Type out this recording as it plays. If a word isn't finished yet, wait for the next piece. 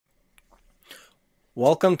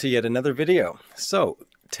Welcome to yet another video. So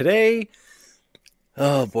today,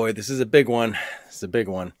 oh boy, this is a big one. This is a big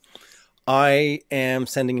one. I am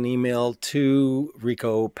sending an email to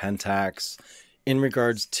Rico PENTAX in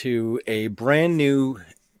regards to a brand new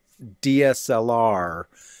DSLR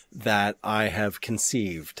that I have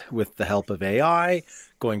conceived with the help of AI,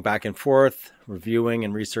 going back and forth, reviewing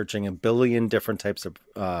and researching a billion different types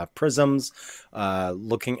of prisms,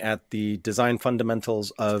 looking at the design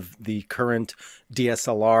fundamentals of the current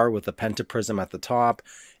DSLR with the pentaprism at the top.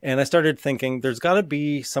 And I started thinking there's got to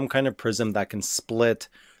be some kind of prism that can split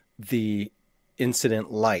the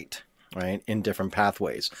incident light, right, in different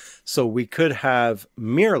pathways. So we could have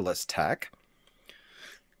mirrorless tech.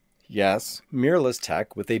 Yes, mirrorless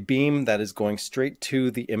tech with a beam that is going straight to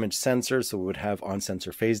the image sensor. So we would have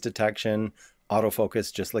on-sensor phase detection,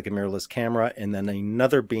 autofocus, just like a mirrorless camera, and then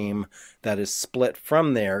another beam that is split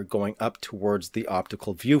from there going up towards the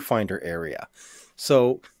optical viewfinder area.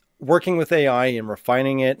 So working with AI and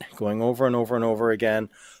refining it, going over and over and over again,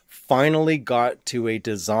 finally got to a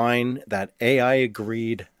design that AI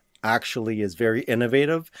agreed actually is very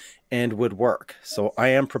innovative and would work. So I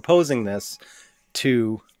am proposing this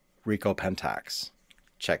to Rico PENTAX.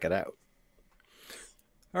 Check it out.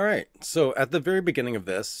 All right, so at the very beginning of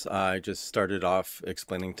this, I just started off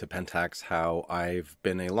explaining to PENTAX how I've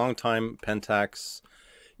been a longtime PENTAX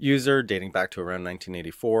user dating back to around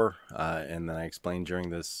 1984. And then I explained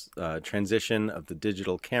during this transition of the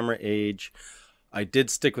digital camera age, I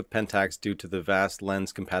did stick with PENTAX due to the vast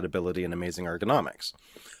lens compatibility and amazing ergonomics.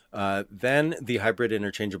 Then the hybrid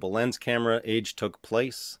interchangeable lens camera age took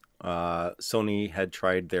place. Sony had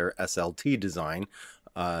tried their SLT design,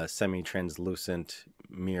 semi-translucent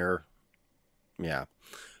mirror,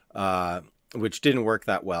 which didn't work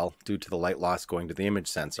that well due to the light loss going to the image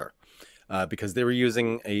sensor, because they were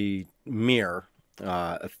using a mirror,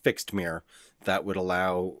 a fixed mirror that would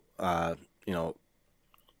allow, a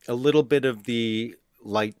little bit of the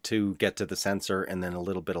light to get to the sensor and then a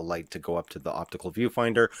little bit of light to go up to the optical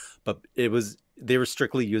viewfinder, but they were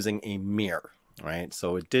strictly using a mirror. Right,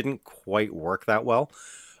 so it didn't quite work that well.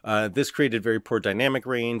 This created very poor dynamic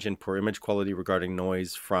range and poor image quality regarding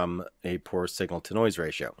noise from a poor signal to noise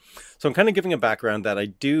ratio. So I'm kind of giving a background that I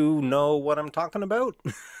do know what I'm talking about.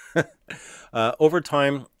 Over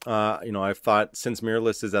time, I've thought since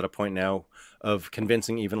mirrorless is at a point now of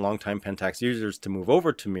convincing even longtime PENTAX users to move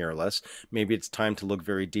over to mirrorless, maybe it's time to look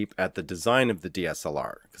very deep at the design of the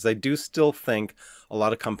DSLR, because I do still think a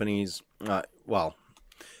lot of companies,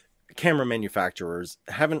 camera manufacturers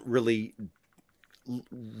haven't really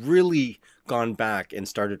gone back and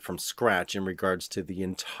started from scratch in regards to the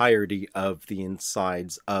entirety of the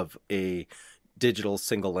insides of a digital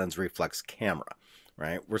single lens reflex camera,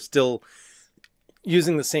 right? We're still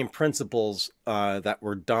using the same principles that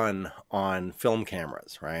were done on film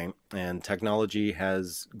cameras, right? And technology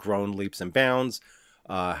has grown leaps and bounds.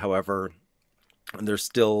 However, they're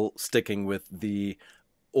still sticking with the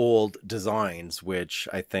old designs, which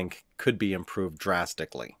I think could be improved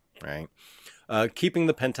drastically, right? Keeping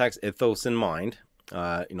the PENTAX ethos in mind,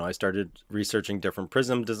 I started researching different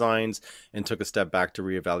prism designs and took a step back to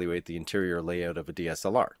reevaluate the interior layout of a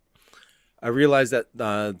DSLR. I realized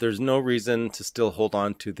that there's no reason to still hold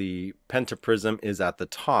on to the pentaprism is at the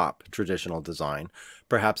top traditional design.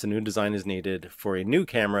 Perhaps a new design is needed for a new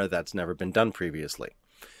camera that's never been done previously.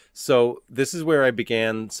 So this is where I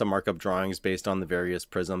began some markup drawings based on the various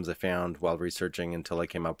prisms I found while researching until I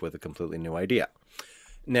came up with a completely new idea.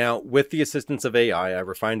 Now, with the assistance of AI, I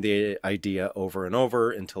refined the idea over and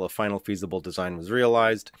over until a final feasible design was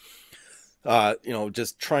realized.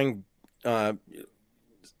 Just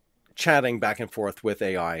chatting back and forth with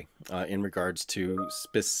AI in regards to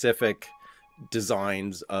specific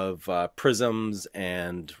designs of prisms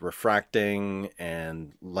and refracting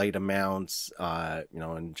and light amounts,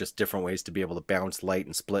 and just different ways to be able to bounce light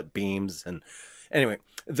and split beams. And anyway,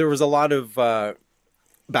 there was a lot of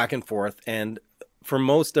back and forth. And for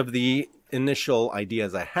most of the initial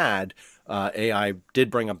ideas I had, AI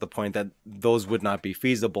did bring up the point that those would not be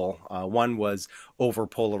feasible. One was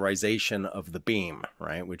overpolarization of the beam,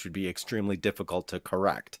 right, which would be extremely difficult to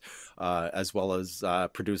correct, as well as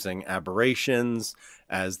producing aberrations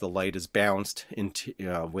as the light is bounced into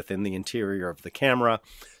within the interior of the camera.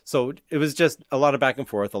 So it was just a lot of back and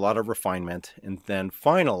forth, a lot of refinement, and then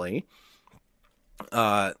finally,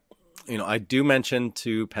 I do mention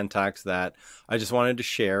to PENTAX that I just wanted to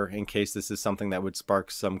share in case this is something that would spark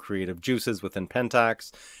some creative juices within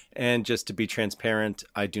PENTAX. And just to be transparent,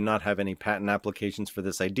 I do not have any patent applications for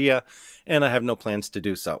this idea, and I have no plans to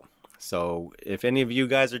do so. So if any of you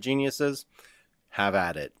guys are geniuses, have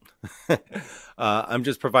at it. I'm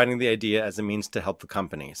just providing the idea as a means to help the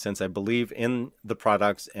company, since I believe in the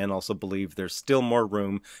products and also believe there's still more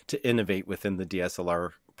room to innovate within the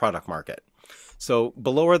DSLR product market. So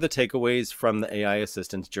below are the takeaways from the AI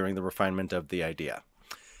assistants during the refinement of the idea.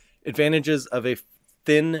 Advantages of a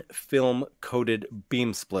thin film coated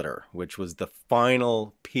beam splitter, which was the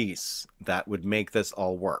final piece that would make this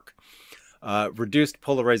all work. Reduced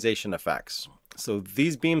polarization effects. So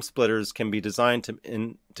these beam splitters can be designed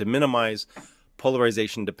to minimize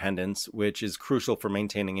polarization dependence, which is crucial for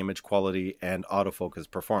maintaining image quality and autofocus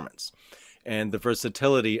performance. And the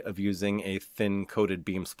versatility of using a thin coated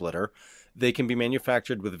beam splitter. They can be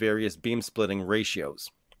manufactured with various beam splitting ratios,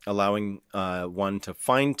 allowing one to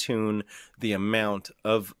fine-tune the amount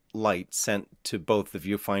of light sent to both the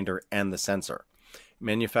viewfinder and the sensor.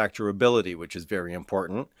 Manufacturability, which is very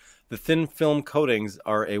important. The thin film coatings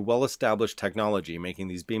are a well-established technology, making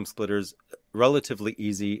these beam splitters relatively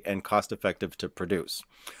easy and cost-effective to produce.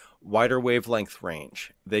 Wider wavelength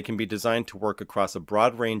range. They can be designed to work across a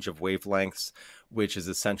broad range of wavelengths, which is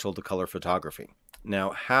essential to color photography.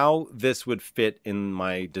 Now, how this would fit in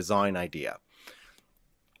my design idea.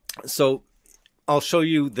 So I'll show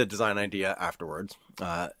you the design idea afterwards,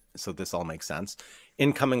 so this all makes sense.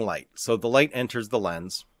 Incoming light. So the light enters the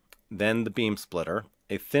lens, then the beam splitter.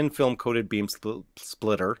 A thin film coated beam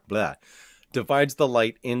splitter divides the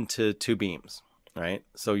light into two beams, right?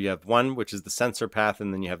 So you have one, which is the sensor path,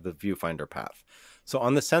 and then you have the viewfinder path. So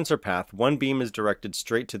on the sensor path, one beam is directed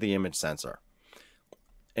straight to the image sensor.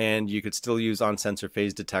 And you could still use on-sensor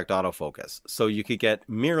phase detect autofocus. So you could get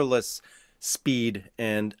mirrorless speed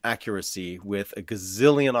and accuracy with a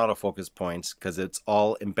gazillion autofocus points because it's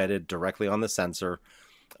all embedded directly on the sensor.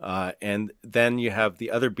 And then you have the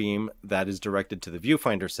other beam that is directed to the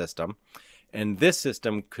viewfinder system. And this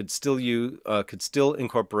system could still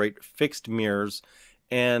incorporate fixed mirrors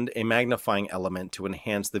and a magnifying element to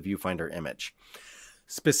enhance the viewfinder image.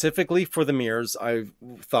 Specifically for the mirrors, I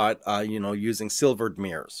thought, using silvered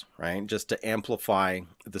mirrors, right? Just to amplify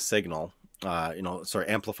the signal,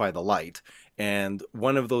 amplify the light. And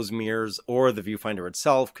one of those mirrors or the viewfinder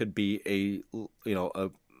itself could be a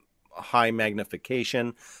high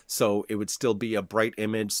magnification. So it would still be a bright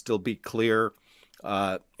image, still be clear,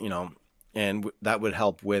 and that would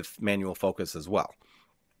help with manual focus as well.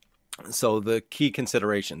 So the key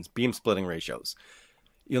considerations, beam splitting ratios.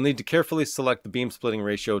 You'll need to carefully select the beam splitting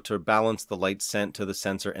ratio to balance the light sent to the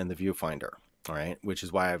sensor and the viewfinder, all right? Which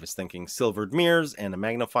is why I was thinking silvered mirrors and a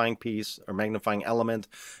magnifying piece or magnifying element.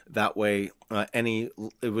 That way, it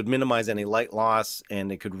would minimize any light loss, and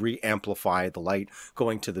it could re-amplify the light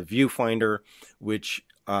going to the viewfinder, which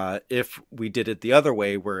if we did it the other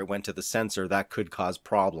way where it went to the sensor, that could cause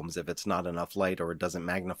problems if it's not enough light or it doesn't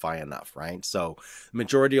magnify enough, right? So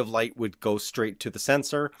majority of light would go straight to the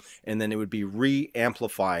sensor, and then it would be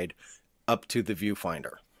re-amplified up to the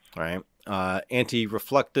viewfinder, right?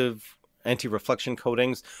 Anti-reflection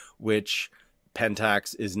coatings, which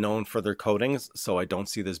PENTAX is known for their coatings, so I don't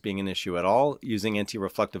see this being an issue at all. Using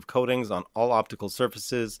anti-reflective coatings on all optical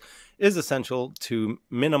surfaces is essential to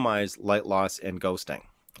minimize light loss and ghosting,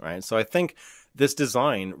 right? So I think this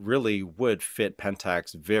design really would fit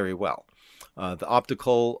PENTAX very well. The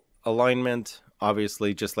optical alignment,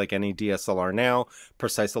 obviously, just like any DSLR now,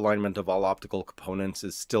 precise alignment of all optical components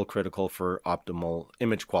is still critical for optimal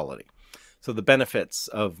image quality. So the benefits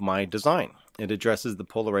of my design. It addresses the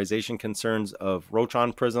polarization concerns of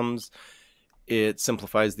Rotron prisms. It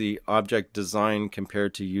simplifies the object design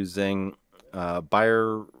compared to using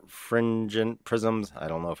birefringent prisms. I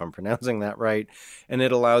don't know if I'm pronouncing that right. And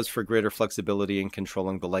it allows for greater flexibility in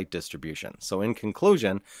controlling the light distribution. So in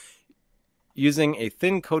conclusion, using a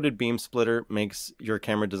thin coated beam splitter makes your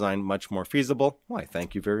camera design much more feasible. Why,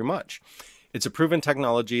 thank you very much. It's a proven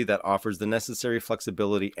technology that offers the necessary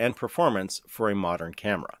flexibility and performance for a modern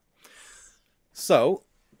camera. So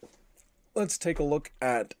let's take a look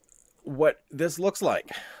at what this looks like.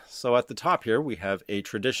 So at the top here, we have a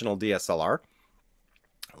traditional DSLR.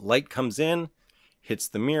 Light comes in, hits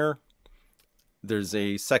the mirror. There's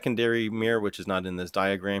a secondary mirror, which is not in this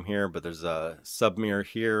diagram here, but there's a sub mirror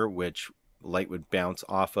here, which light would bounce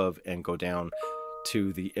off of and go down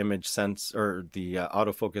to the image sensor, or the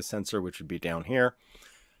autofocus sensor, which would be down here,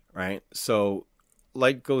 right? So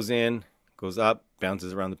light goes in, goes up,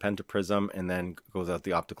 bounces around the pentaprism, and then goes out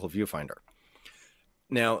the optical viewfinder.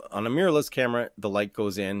 Now, on a mirrorless camera, the light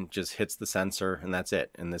goes in, just hits the sensor, and that's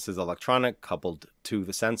it. And this is electronic coupled to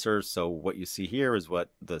the sensor. So what you see here is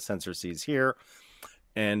what the sensor sees here.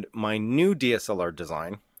 And my new DSLR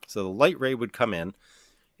design, so the light ray would come in,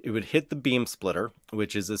 it would hit the beam splitter,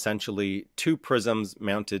 which is essentially two prisms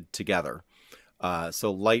mounted together.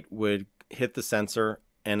 So light would hit the sensor,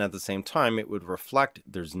 and at the same time it would reflect.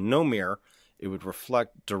 There's no mirror. It would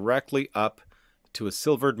reflect directly up to a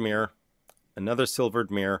silvered mirror, another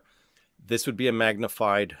silvered mirror. This would be a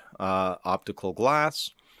magnified optical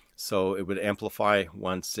glass, so it would amplify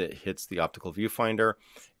once it hits the optical viewfinder.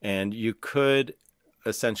 And you could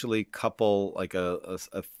essentially couple like a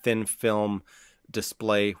thin film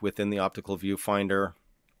display within the optical viewfinder,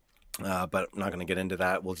 but I'm not going to get into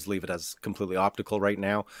that. We'll just leave it as completely optical right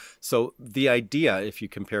now. So the idea, if you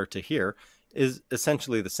compare it to here, is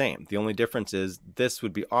essentially the same. The only difference is this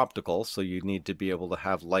would be optical, so you need to be able to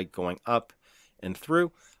have light going up and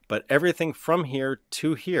through, but everything from here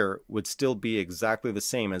to here would still be exactly the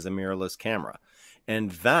same as a mirrorless camera.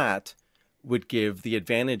 And that would give the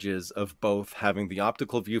advantages of both having the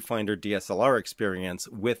optical viewfinder DSLR experience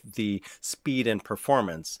with the speed and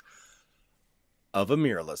performance of a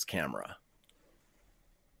mirrorless camera.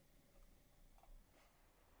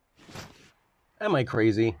 Am I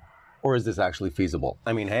crazy? Or is this actually feasible?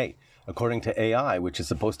 I mean, hey, according to AI, which is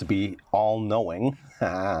supposed to be all-knowing,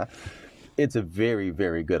 it's a very,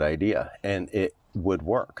 very good idea, and it would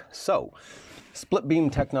work. So, split beam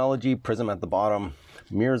technology, prism at the bottom,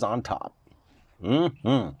 mirrors on top. Kind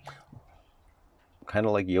of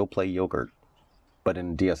like Yoplait yogurt, but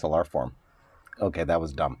in DSLR form. Okay, that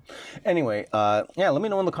was dumb. Anyway, yeah, let me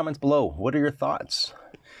know in the comments below. What are your thoughts?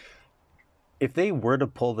 If they were to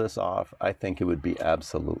pull this off, I think it would be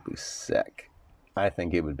absolutely sick. I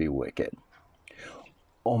think it would be wicked.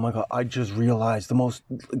 Oh my God, I just realized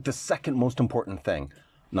the second most important thing.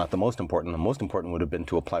 Not the most important would have been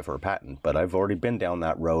to apply for a patent, but I've already been down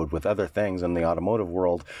that road with other things in the automotive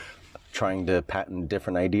world, trying to patent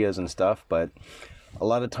different ideas and stuff, but a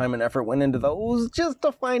lot of time and effort went into those just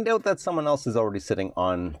to find out that someone else is already sitting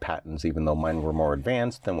on patents, even though mine were more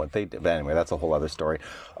advanced than what they did. But anyway, that's a whole other story.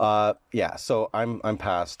 Yeah, so I'm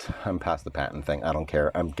past the patent thing. I don't care.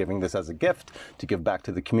 I'm giving this as a gift to give back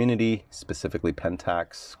to the community, specifically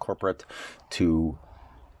PENTAX corporate, to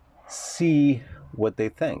see what they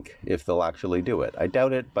think, if they'll actually do it. I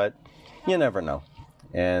doubt it, but you never know.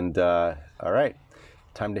 And all right,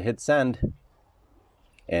 time to hit send.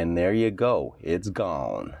 And there you go, it's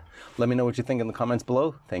gone. Let me know what you think in the comments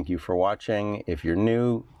below. Thank you for watching. If you're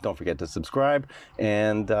new, don't forget to subscribe,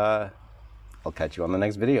 and I'll catch you on the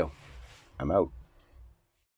next video. I'm out.